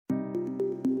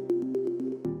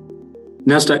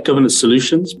Nasdaq Governance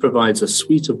Solutions provides a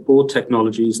suite of board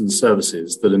technologies and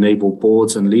services that enable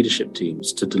boards and leadership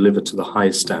teams to deliver to the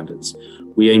highest standards.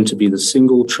 We aim to be the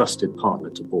single trusted partner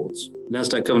to boards.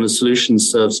 Nasdaq Governance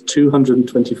Solutions serves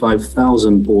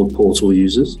 225,000 board portal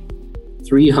users,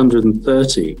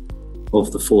 330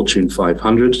 of the Fortune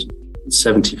 500,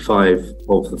 75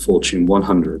 of the Fortune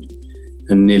 100,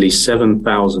 and nearly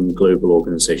 7,000 global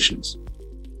organizations.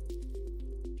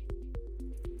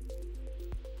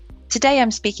 Today,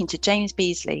 I'm speaking to James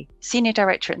Beasley, Senior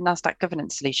Director at Nasdaq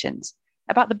Governance Solutions,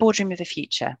 about the boardroom of the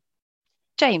future.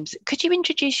 James, could you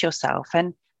introduce yourself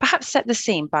and perhaps set the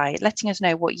scene by letting us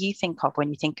know what you think of when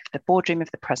you think of the boardroom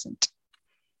of the present?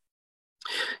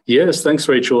 Yes, thanks,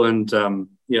 Rachel. And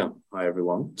hi,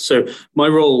 everyone. So my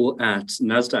role at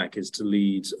Nasdaq is to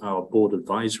lead our board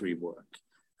advisory work,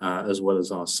 as well as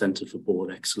our Center for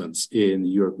Board Excellence in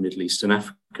Europe, Middle East, and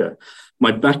Africa.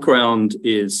 My background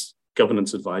is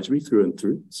governance advisory through and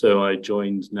through. So I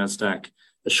joined Nasdaq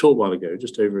a short while ago,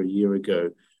 just over a year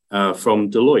ago,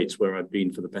 from Deloitte, where I'd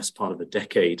been for the best part of a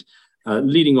decade,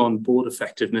 leading on board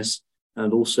effectiveness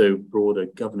and also broader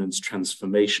governance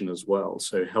transformation as well.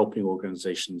 So helping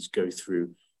organizations go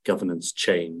through governance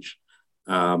change.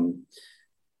 When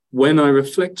I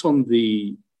reflect on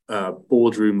the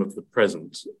boardroom of the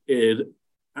present, it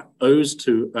owes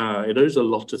a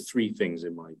lot to three things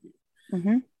in my view.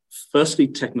 Mm-hmm. Firstly,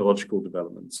 technological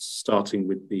developments, starting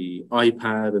with the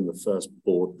iPad and the first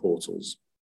board portals.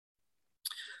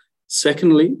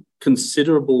 Secondly,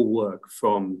 considerable work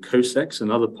from COSECs and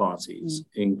other parties,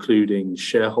 including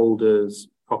shareholders,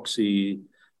 proxies,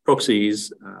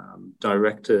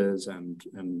 directors,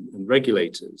 and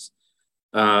regulators,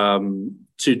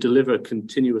 to deliver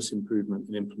continuous improvement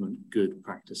and implement good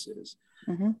practices.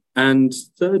 Mm-hmm. And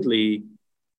thirdly,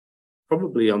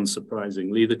 probably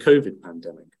unsurprisingly, the COVID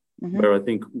pandemic. Mm-hmm. Where I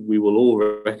think we will all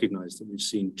recognize that we've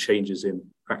seen changes in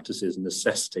practices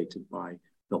necessitated by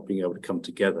not being able to come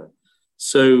together.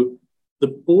 So the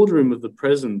boardroom of the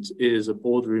present is a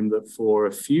boardroom that for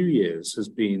a few years has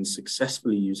been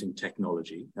successfully using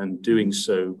technology and doing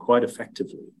so quite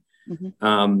effectively.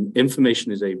 Mm-hmm.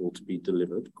 Information is able to be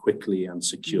delivered quickly and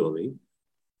securely,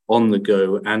 on the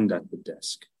go and at the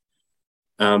desk.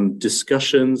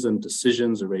 Discussions and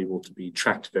decisions are able to be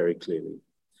tracked very clearly.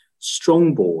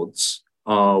 Strong boards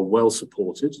are well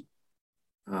supported.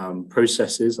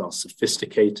 Processes are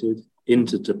sophisticated.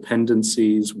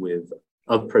 Interdependencies with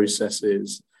other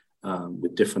processes,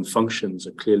 with different functions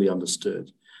are clearly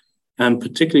understood. And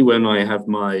particularly when I have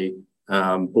my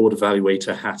board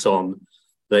evaluator hat on,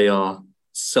 they are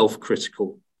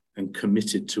self-critical and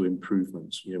committed to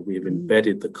improvement. We have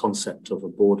embedded the concept of a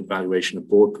board evaluation, a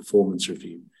board performance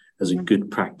review as a good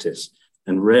practice.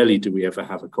 And rarely do we ever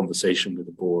have a conversation with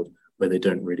the board where they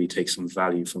don't really take some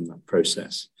value from that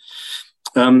process.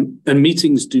 And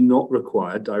meetings do not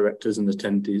require directors and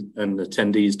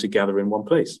attendees to gather in one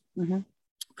place,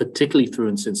 particularly through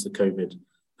and since the COVID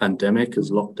pandemic,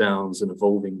 as lockdowns and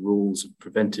evolving rules have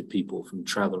prevented people from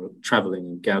traveling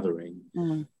and gathering.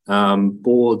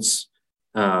 Boards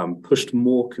pushed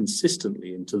more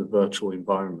consistently into the virtual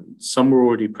environment. Some were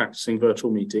already practicing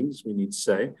virtual meetings, we need to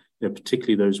say,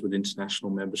 particularly those with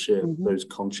international membership, those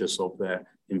conscious of their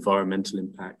environmental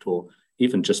impact, or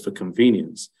even just for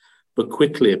convenience. But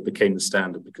quickly it became the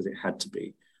standard because it had to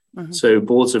be. So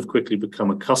boards have quickly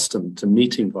become accustomed to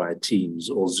meeting via Teams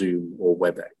or Zoom or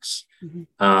WebEx.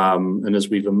 And as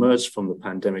we've emerged from the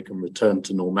pandemic and returned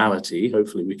to normality,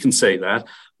 hopefully we can say that,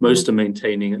 most are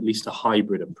maintaining at least a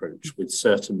hybrid approach with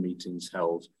certain meetings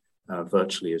held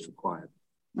virtually as required.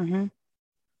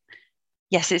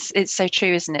 Yes, it's so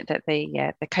true, isn't it, that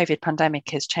the COVID pandemic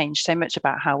has changed so much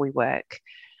about how we work.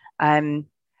 And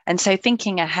so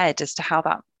thinking ahead as to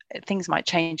how things might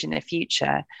change in the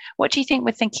future, what do you think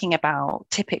we're thinking about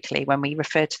typically when we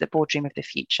refer to the boardroom of the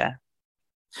future?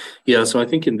 Yeah, so I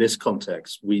think in this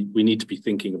context, we need to be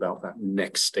thinking about that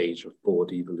next stage of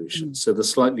board evolution. So the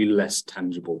slightly less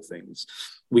tangible things.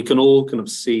 We can all kind of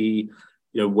see,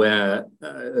 where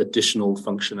additional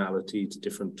functionality to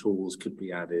different tools could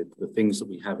be added, the things that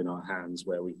we have in our hands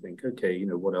where we think, okay,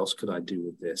 what else could I do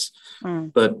with this?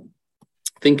 But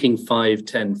thinking 5,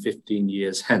 10, 15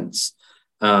 years hence,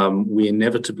 we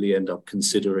inevitably end up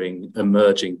considering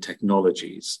emerging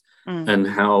technologies and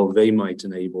how they might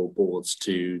enable boards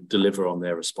to deliver on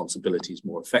their responsibilities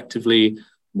more effectively,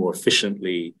 more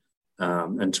efficiently,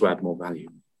 and to add more value.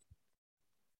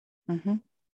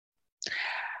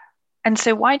 And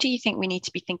so why do you think we need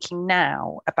to be thinking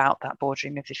now about that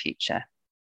boardroom of the future?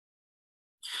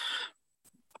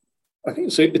 I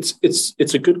think so.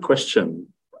 It's a good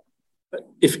question.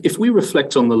 If we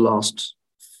reflect on the last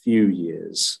few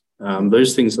years,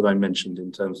 Those things that I mentioned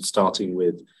in terms of starting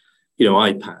with,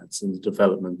 iPads and the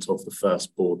development of the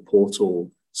first board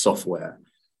portal software,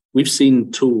 we've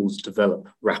seen tools develop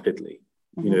rapidly.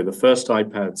 Mm-hmm. The first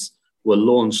iPads were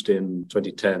launched in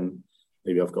 2010.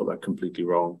 Maybe I've got that completely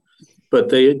wrong, but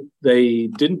they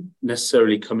didn't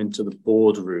necessarily come into the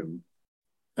boardroom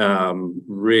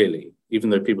really, even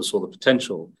though people saw the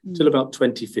potential, till about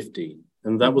 2015.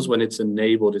 And that was when it's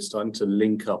starting to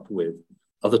link up with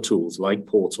other tools like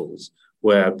portals,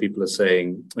 where people are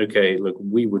saying, okay, look,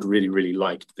 we would really, really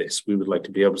like this. We would like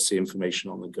to be able to see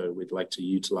information on the go. We'd like to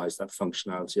utilize that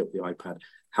functionality of the iPad.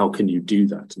 How can you do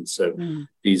that? And so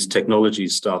these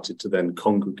technologies started to then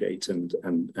congregate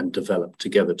and develop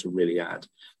together to really add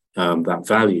that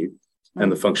value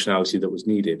and the functionality that was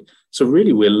needed. So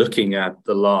really, we're looking at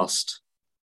the last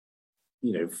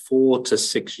 4 to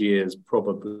 6 years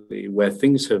probably, where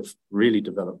things have really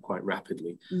developed quite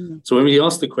rapidly. So when we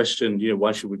ask the question,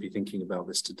 why should we be thinking about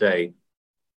this today?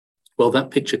 Well, that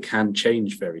picture can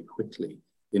change very quickly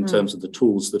in terms of the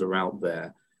tools that are out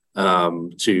there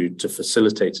to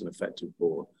facilitate an effective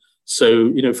board.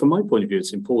 So, from my point of view,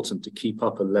 it's important to keep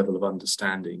up a level of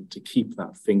understanding, to keep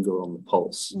that finger on the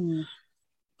pulse.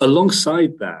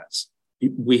 Alongside that,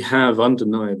 we have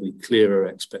undeniably clearer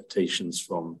expectations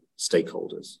from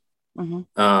stakeholders. And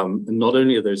not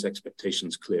only are those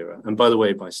expectations clearer, and by the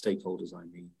way, by stakeholders, I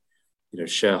mean,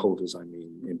 shareholders, I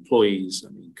mean, employees, I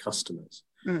mean, customers.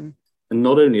 And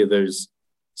not only are those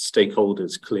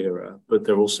stakeholders clearer, but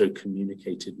they're also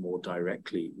communicated more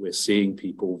directly. We're seeing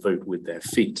people vote with their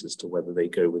feet as to whether they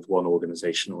go with one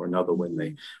organization or another when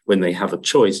they have a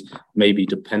choice, maybe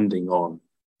depending on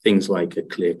things like a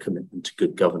clear commitment to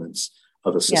good governance,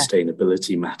 other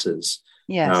sustainability matters,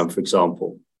 for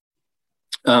example.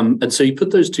 And so you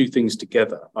put those two things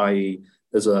together, i.e.,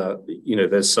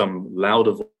 there's some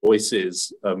louder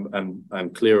voices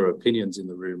and clearer opinions in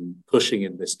the room pushing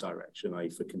in this direction, i.e.,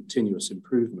 for continuous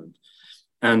improvement.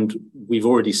 And we've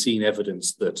already seen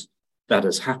evidence that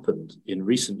has happened in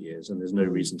recent years, and there's no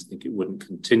reason to think it wouldn't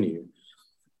continue.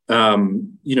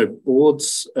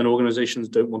 Boards and organizations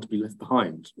don't want to be left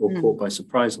behind or caught by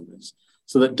surprise on this.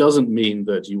 So that doesn't mean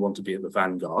that you want to be at the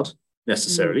vanguard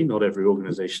necessarily. Not every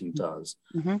organization does.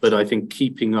 But I think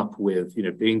keeping up with,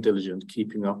 being diligent,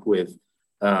 keeping up with,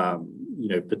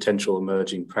 potential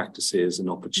emerging practices and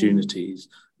opportunities,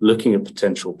 looking at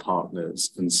potential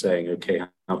partners and saying, okay,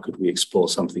 how could we explore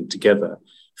something together,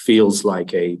 feels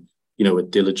like a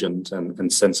diligent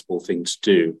and sensible thing to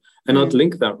do. And I'd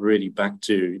link that really back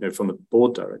to, from a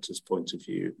board director's point of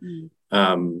view,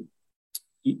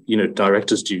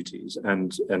 directors' duties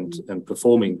and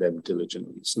performing them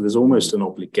diligently. So there's almost an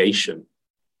obligation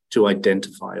to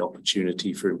identify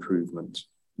opportunity for improvement.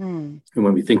 And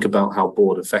when we think about how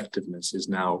board effectiveness is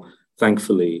now,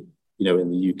 thankfully,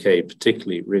 in the UK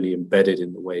particularly, really embedded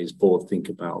in the ways board think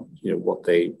about, what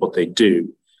they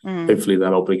do. Hopefully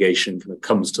that obligation kind of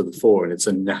comes to the fore, and it's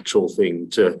a natural thing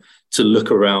to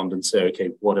look around and say, okay,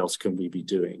 what else can we be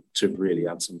doing to really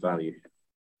add some value?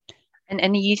 And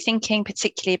are you thinking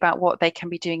particularly about what they can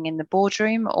be doing in the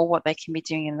boardroom or what they can be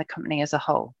doing in the company as a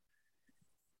whole?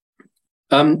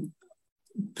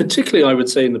 Particularly, I would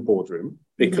say in the boardroom,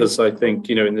 because I think,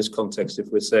 in this context, if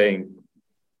we're saying,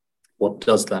 what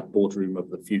does that boardroom of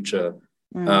the future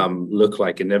look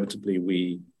like? Inevitably,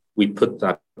 we put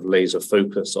that laser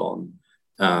focus on,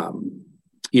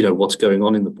 what's going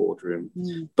on in the boardroom.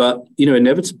 But,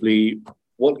 inevitably,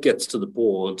 what gets to the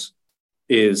board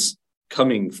is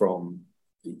coming from,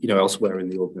 elsewhere in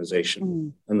the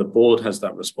organization. And the board has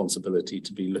that responsibility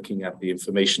to be looking at the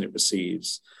information it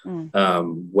receives,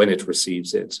 when it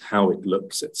receives it, how it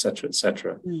looks, et cetera, et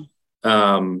cetera.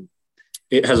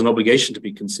 It has an obligation to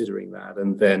be considering that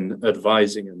and then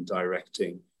advising and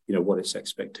directing, what its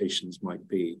expectations might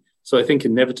be. So I think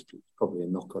inevitably probably a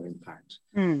knock-on impact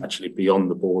actually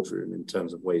beyond the boardroom in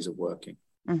terms of ways of working.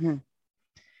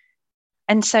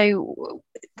 And so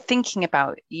thinking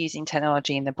about using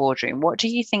technology in the boardroom, what do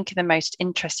you think are the most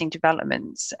interesting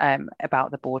developments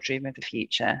about the boardroom of the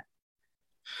future?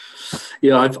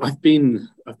 Yeah, I've been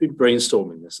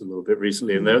brainstorming this a little bit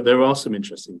recently, and there are some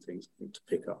interesting things I think to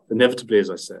pick up. Inevitably, as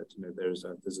I said, there's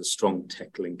a strong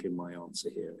tech link in my answer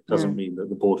here. It doesn't mean that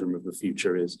the boardroom of the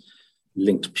future is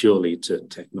linked purely to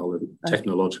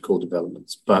technological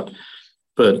developments, but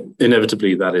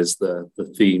inevitably that is the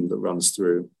theme that runs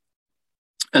through.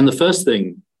 And the first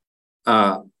thing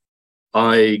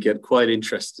I get quite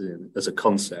interested in as a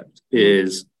concept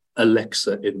is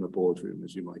Alexa in the boardroom,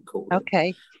 as you might call it.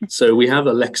 Okay. So we have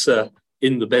Alexa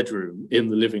in the bedroom, in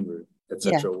the living room. Yeah.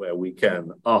 etc., where we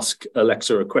can ask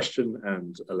Alexa a question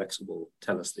and Alexa will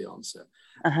tell us the answer.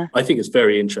 I think it's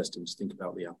very interesting to think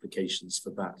about the applications for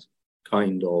that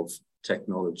kind of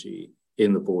technology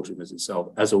in the boardroom as itself,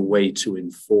 as a way to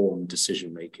inform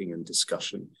decision making and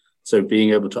discussion. So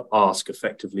being able to ask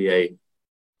effectively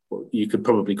well, you could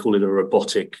probably call it a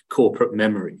robotic corporate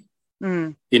memory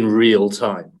in real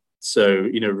time. So,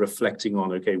 reflecting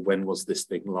on, okay, when was this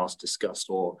thing last discussed?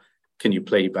 Or can you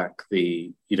play back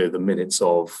the minutes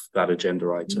of that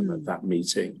agenda item at that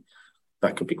meeting?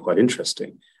 That could be quite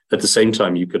interesting. At the same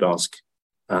time, you could ask,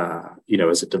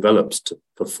 as it develops, to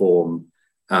perform,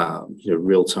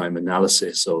 real-time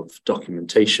analysis of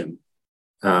documentation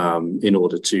in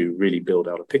order to really build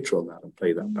out a picture on that and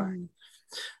play that back.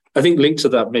 I think linked to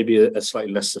that, maybe a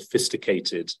slightly less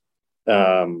sophisticated,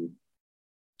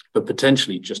 but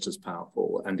potentially just as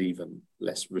powerful and even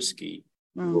less risky.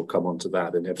 We'll come on to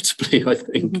that inevitably, I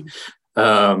think.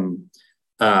 Kind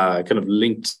of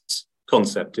linked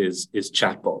concept is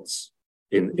chatbots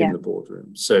in the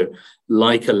boardroom. So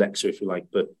like Alexa, if you like,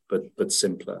 but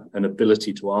simpler, an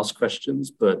ability to ask questions,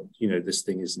 but this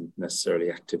thing isn't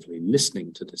necessarily actively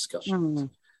listening to discussions.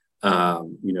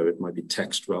 It might be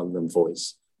text rather than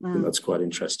voice. I think that's quite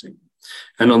interesting.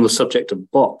 And on the subject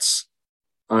of bots,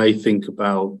 I think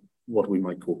about what we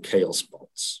might call chaos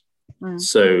bots.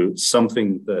 So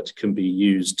something that can be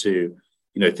used to,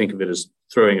 think of it as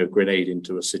throwing a grenade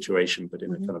into a situation, but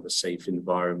in a kind of a safe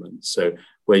environment. So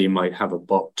where you might have a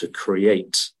bot to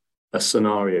create a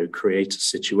scenario, create a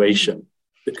situation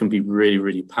that can be really,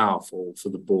 really powerful for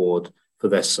the board, for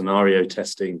their scenario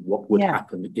testing. What would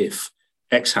happen if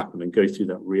X happened, and go through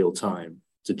that real time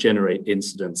to generate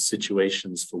incidents,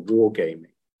 situations for wargaming.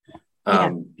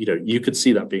 You could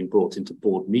see that being brought into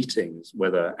board meetings,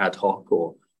 whether ad hoc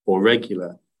or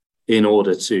regular, in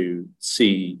order to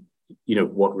see,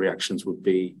 what reactions would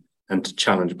be and to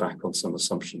challenge back on some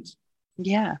assumptions.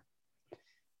 Yeah.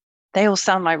 They all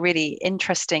sound like really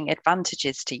interesting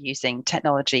advantages to using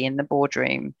technology in the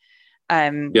boardroom.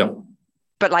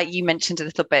 But like you mentioned a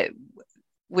little bit,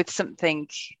 with something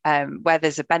where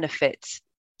there's a benefit,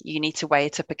 you need to weigh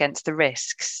it up against the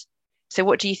risks. So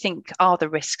what do you think are the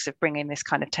risks of bringing this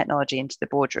kind of technology into the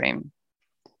boardroom?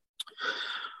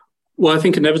 Well, I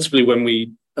think inevitably when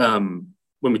we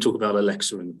talk about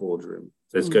Alexa in the boardroom,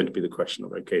 there's going to be the question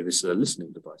of, okay, this is a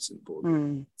listening device in the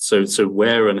boardroom. So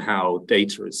where and how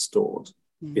data is stored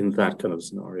in that kind of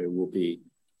scenario will be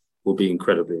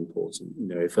incredibly important.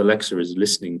 If Alexa is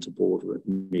listening to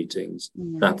boardroom meetings,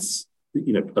 that's,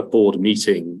 a board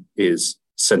meeting is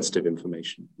sensitive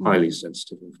information, highly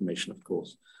sensitive information, of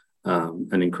course,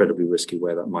 and incredibly risky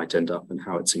where that might end up and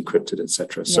how it's encrypted,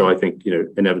 etc. So I think,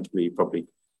 inevitably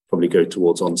probably go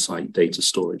towards on-site data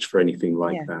storage for anything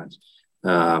like that.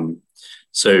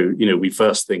 So, we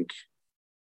first think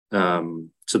to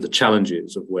the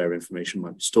challenges of where information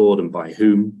might be stored and by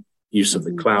whom. Use of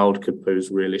the cloud could pose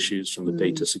real issues from the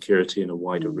data security and a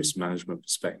wider risk management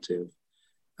perspective.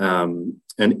 And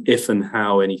if and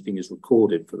how anything is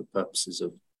recorded for the purposes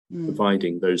of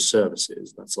providing those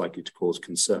services, that's likely to cause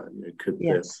concern.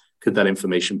 Could that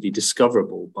information be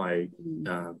discoverable by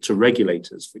to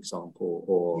regulators, for example,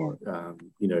 or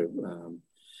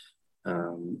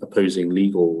opposing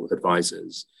legal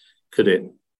advisors? Could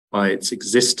it, by its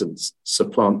existence,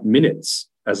 supplant minutes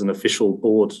as an official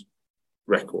board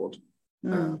record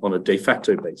on a de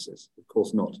facto basis? Of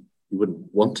course not. You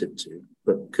wouldn't want it to,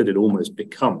 but could it almost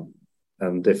become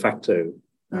de facto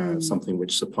something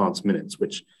which supplants minutes,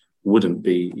 which wouldn't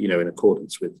be, in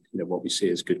accordance with, what we see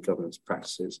as good governance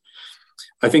practices?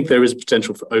 I think there is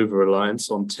potential for over-reliance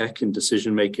on tech in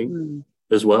decision-making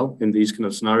as well in these kind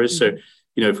of scenarios. So,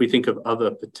 if we think of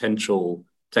other potential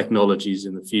technologies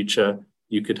in the future,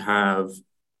 you could have,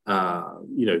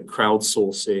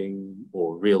 crowdsourcing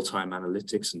or real-time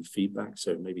analytics and feedback.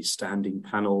 So maybe standing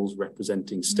panels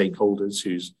representing stakeholders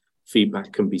whose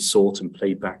feedback can be sought and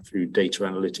played back through data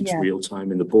analytics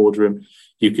real-time in the boardroom.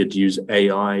 You could use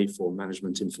AI for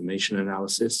management information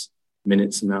analysis,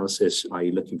 minutes analysis,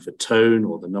 i.e. looking for tone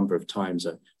or the number of times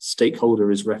a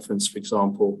stakeholder is referenced, for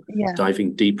example,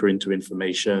 diving deeper into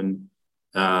information,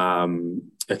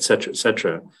 et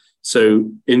cetera.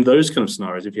 So in those kind of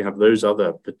scenarios, if you have those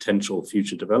other potential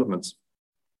future developments,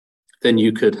 then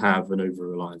you could have an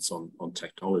over-reliance on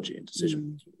technology and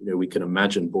decision. We can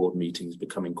imagine board meetings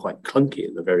becoming quite clunky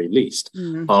at the very least,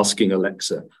 asking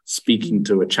Alexa, speaking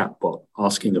to a chatbot,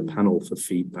 asking a panel for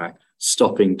feedback,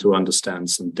 stopping to understand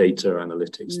some data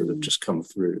analytics that have just come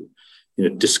through.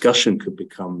 Discussion could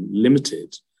become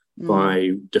limited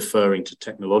by deferring to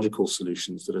technological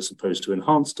solutions that are supposed to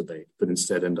enhance debate, but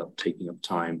instead end up taking up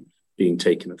time, being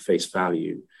taken at face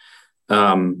value.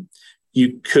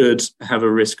 You could have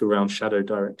a risk around shadow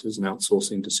directors and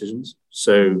outsourcing decisions.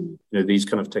 So, these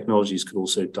kind of technologies could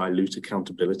also dilute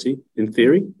accountability in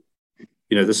theory.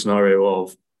 The scenario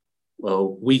of,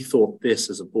 well, we thought this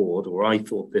as a board, or I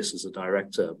thought this as a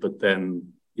director, but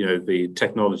then, the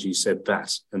technology said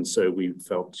that. And so we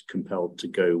felt compelled to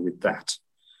go with that.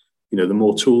 The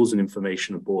more tools and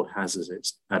information a board has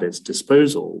at its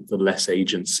disposal, the less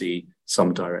agency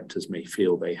some directors may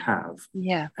feel they have.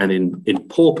 Yeah. And in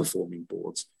poor performing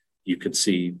boards, you could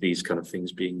see these kind of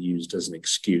things being used as an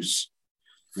excuse.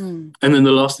 And then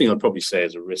the last thing I'd probably say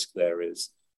as a risk there is,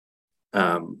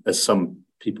 as some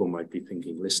people might be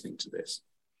thinking listening to this,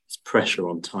 it's pressure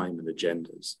on time and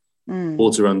agendas.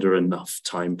 Boards are under enough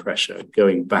time pressure.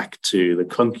 Going back to the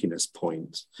clunkiness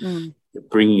point,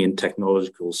 bringing in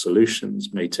technological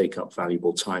solutions may take up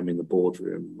valuable time in the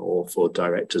boardroom or for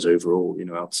directors overall,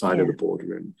 outside of the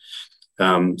boardroom.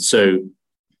 So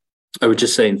I would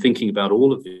just say, in thinking about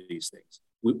all of these things,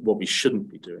 what we shouldn't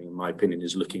be doing, in my opinion,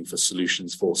 is looking for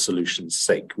solutions for solutions'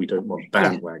 sake. We don't want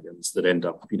bandwagons that end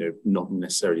up, not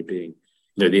necessarily being,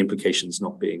 the implications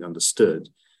not being understood.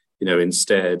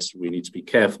 Instead, we need to be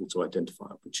careful to identify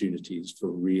opportunities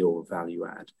for real value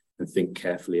add and think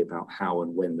carefully about how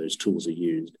and when those tools are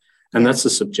used. And that's a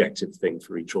subjective thing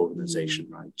for each organization,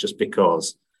 right? Just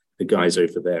because the guys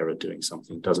over there are doing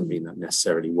something doesn't mean that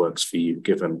necessarily works for you,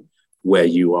 given where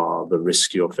you are, the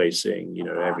risk you're facing,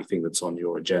 everything that's on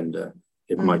your agenda.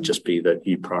 It might just be that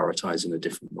you prioritize in a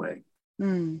different way.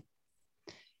 Do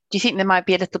you think there might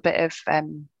be a little bit of,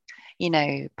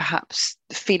 perhaps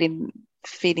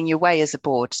feeling your way as a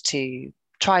board to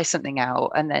try something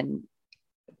out and then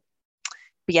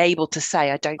be able to say,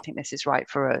 I don't think this is right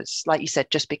for us. Like you said,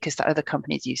 just because the other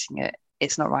company is using it,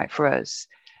 it's not right for us.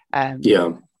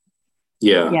 Yeah.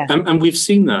 And we've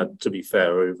seen that, to be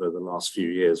fair, over the last few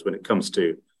years when it comes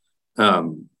to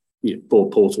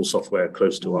board portal software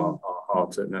close to our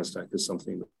heart at NASDAQ is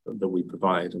something that we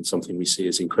provide and something we see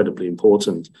as incredibly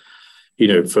important.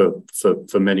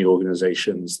 For many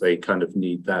organizations, they kind of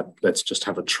need that. Let's just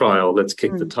have a trial. Let's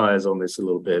kick the tires on this a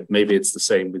little bit. Maybe it's the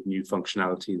same with new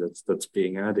functionality that's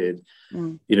being added.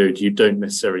 You don't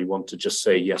necessarily want to just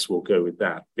say, yes, we'll go with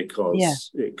that, because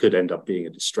it could end up being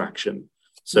a distraction.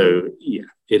 So,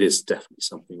 it is definitely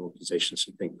something organizations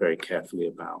should think very carefully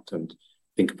about and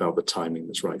think about the timing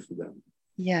that's right for them.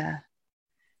 Yeah.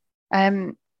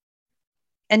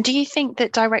 And do you think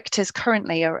that directors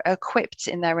currently are equipped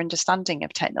in their understanding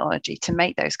of technology to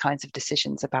make those kinds of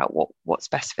decisions about what's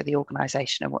best for the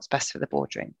organization and what's best for the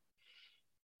boardroom?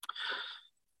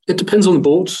 It depends on the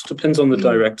board, depends on the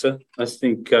director. I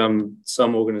think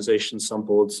some organizations, some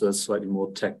boards are slightly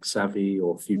more tech savvy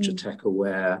or future tech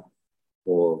aware,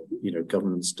 or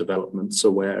governance developments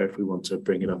aware, if we want to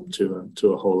bring it up to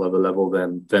a whole other level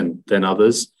than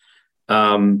others.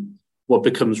 What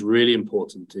becomes really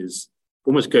important is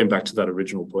almost going back to that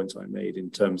original point I made in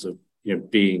terms of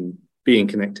being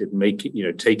connected,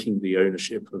 taking the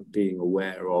ownership of being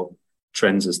aware of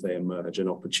trends as they emerge and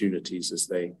opportunities as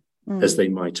they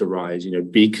might arise.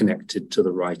 Be connected to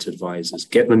the right advisors,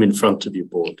 get them in front of your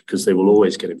board, because they will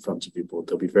always get in front of your board.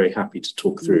 They'll be very happy to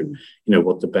talk through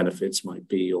what the benefits might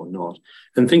be or not,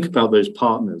 and think about those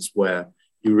partners where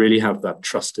you really have that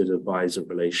trusted advisor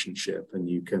relationship, and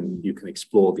you can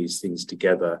explore these things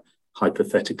together,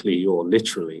 hypothetically or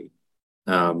literally,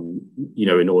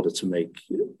 in order to make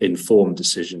informed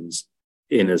decisions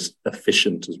in as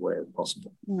efficient as way as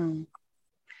possible.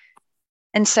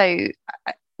 And so,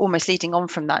 almost leading on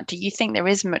from that, do you think there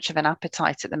is much of an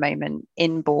appetite at the moment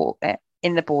in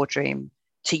the boardroom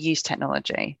to use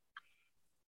technology?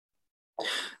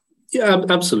 Yeah,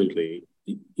 absolutely.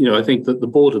 I think that the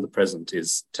board of the present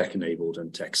is tech-enabled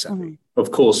and tech-savvy.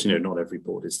 Of course, not every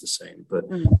board is the same, but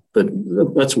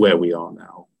that's where we are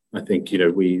now. I think,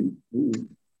 we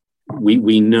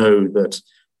know that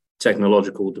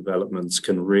technological developments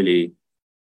can really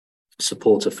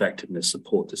support effectiveness,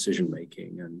 support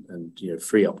decision-making, and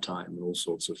free up time and all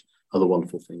sorts of other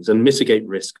wonderful things, and mitigate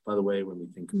risk, by the way, when we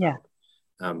think about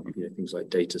things like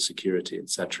data security,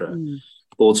 etc.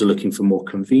 Boards are looking for more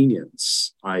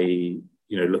convenience, i.e.,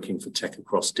 looking for tech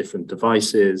across different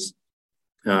devices,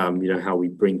 how we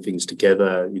bring things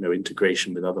together,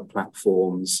 integration with other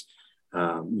platforms,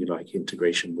 like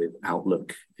integration with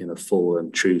Outlook in a full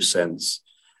and true sense.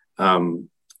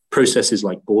 Processes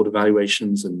like board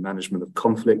evaluations and management of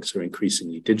conflicts are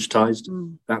increasingly digitized.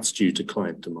 That's due to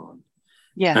client demand.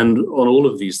 And on all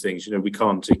of these things, we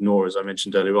can't ignore, as I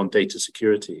mentioned earlier on, data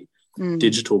security.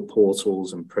 Digital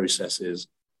portals and processes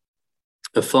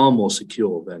are far more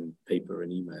secure than paper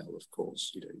and email, of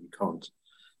course. You can't,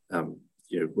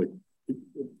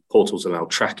 portals allow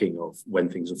tracking of when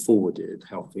things are forwarded,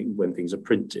 when things are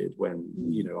printed, when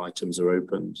items are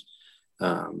opened,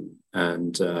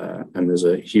 and there's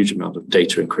a huge amount of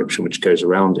data encryption which goes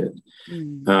around it.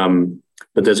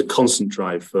 But there's a constant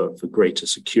drive for greater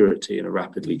security in a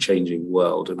rapidly changing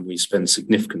world, and we spend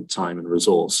significant time and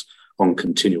resource on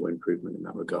continual improvement in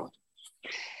that regard.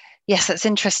 Yes, that's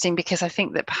interesting, because I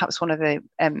think that perhaps one of the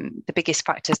biggest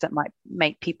factors that might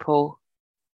make people,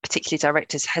 particularly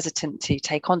directors, hesitant to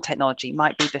take on technology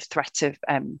might be the threat of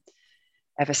a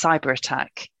cyber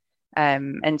attack.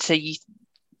 And so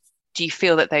do you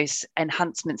feel that those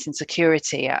enhancements in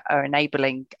security are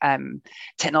enabling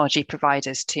technology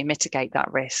providers to mitigate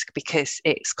that risk, because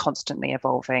it's constantly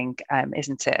evolving,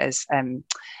 isn't it, as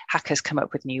hackers come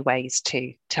up with new ways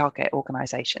to target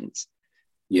organizations?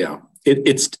 Yeah,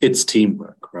 it's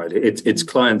teamwork, right? It's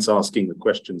clients asking the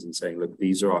questions and saying, look,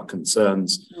 these are our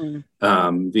concerns.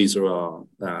 These are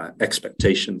our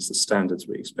expectations, the standards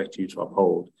we expect you to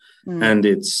uphold. And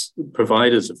it's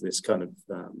providers of this kind of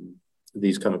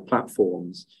these kind of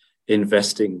platforms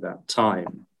investing that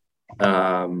time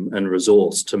and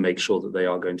resource to make sure that they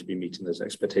are going to be meeting those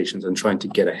expectations and trying to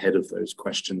get ahead of those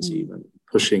questions, even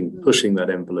pushing that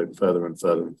envelope further and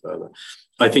further and further.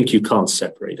 I think you can't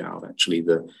separate out actually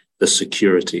the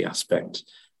security aspect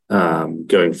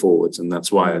going forwards, and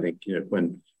that's why I think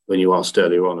when you asked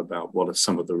earlier on about what are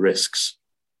some of the risks,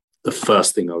 the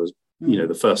first thing I was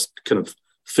the first kind of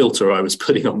filter I was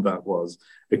putting on that was,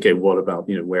 okay, what about,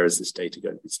 where is this data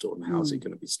going to be stored and how is it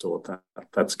going to be stored?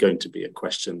 That's going to be a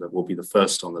question that will be the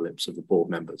first on the lips of the board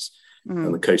members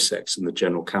and the COSECs and the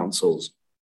general councils.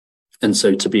 And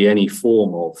so to be any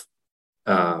form of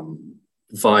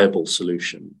viable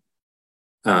solution,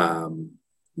 the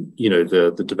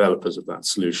developers of that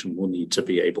solution will need to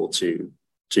be able to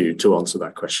answer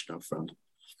that question up front.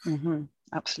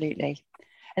 Absolutely.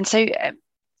 And so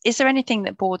is there anything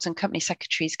that boards and company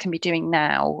secretaries can be doing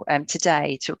now,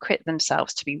 today, to equip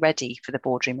themselves to be ready for the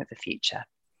boardroom of the future?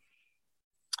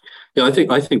 Yeah, I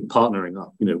think partnering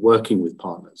up, working with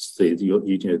partners,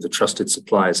 the trusted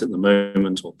suppliers at the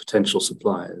moment, or potential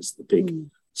suppliers, the big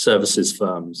services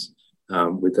firms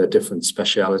with their different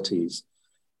specialities,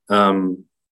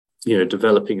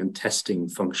 developing and testing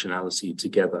functionality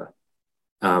together,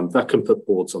 that can put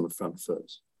boards on the front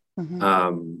foot.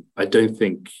 I don't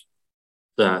think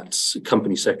that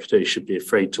company secretaries should be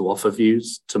afraid to offer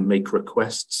views, to make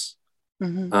requests,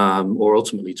 or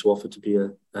ultimately to offer to be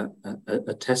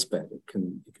a test bed. It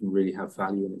can really have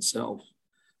value in itself.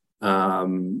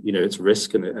 It's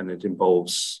risk and it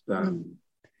involves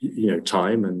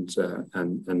time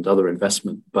and other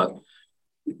investment, but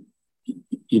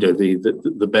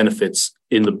the benefits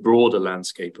in the broader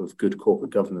landscape of good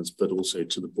corporate governance, but also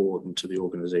to the board and to the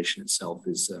organization itself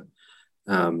is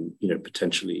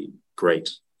potentially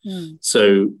great.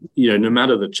 So, no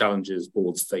matter the challenges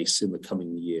boards face in the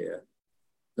coming year,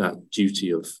 that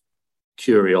duty of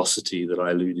curiosity that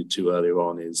I alluded to earlier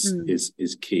on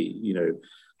is key,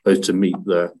 both to meet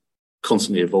the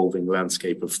constantly evolving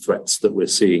landscape of threats that we're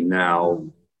seeing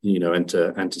now, and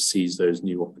to seize those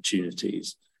new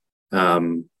opportunities.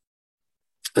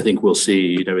 I think we'll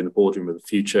see, in the boardroom of the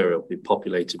future, it'll be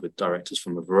populated with directors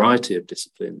from a variety of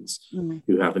disciplines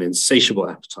who have an insatiable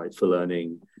appetite for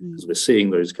learning, because we're seeing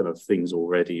those kind of things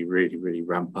already really, really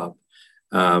ramp up,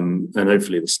 and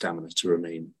hopefully the stamina to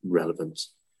remain relevant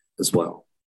as well.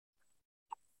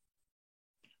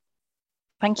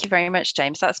 Thank you very much,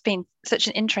 James. That's been such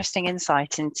an interesting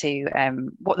insight into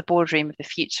what the boardroom of the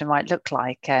future might look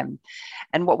like, and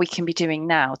what we can be doing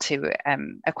now to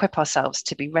equip ourselves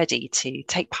to be ready to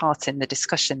take part in the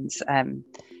discussions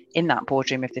in that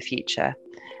boardroom of the future.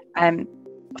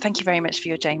 Thank you very much for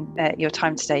your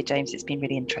time today, James. It's been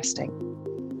really interesting.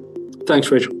 Thanks,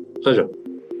 Rachel. Pleasure.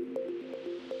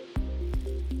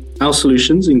 Our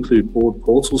solutions include board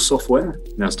portal software,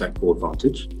 NASDAQ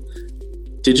Boardvantage,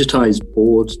 digitized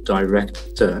board,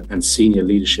 director, and senior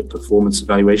leadership performance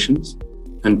evaluations,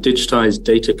 and digitized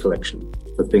data collection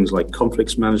for things like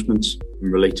conflicts management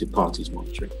and related parties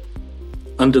monitoring.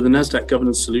 Under the NASDAQ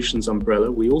Governance Solutions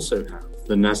umbrella, we also have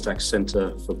the NASDAQ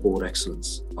Center for Board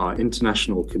Excellence, our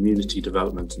international community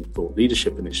development and thought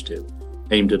leadership initiative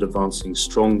aimed at advancing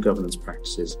strong governance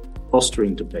practices,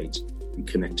 fostering debate, and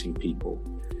connecting people.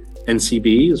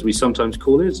 NCB, as we sometimes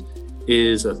call it,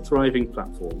 is a thriving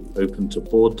platform open to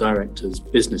board directors,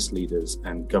 business leaders,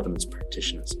 and governance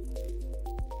practitioners.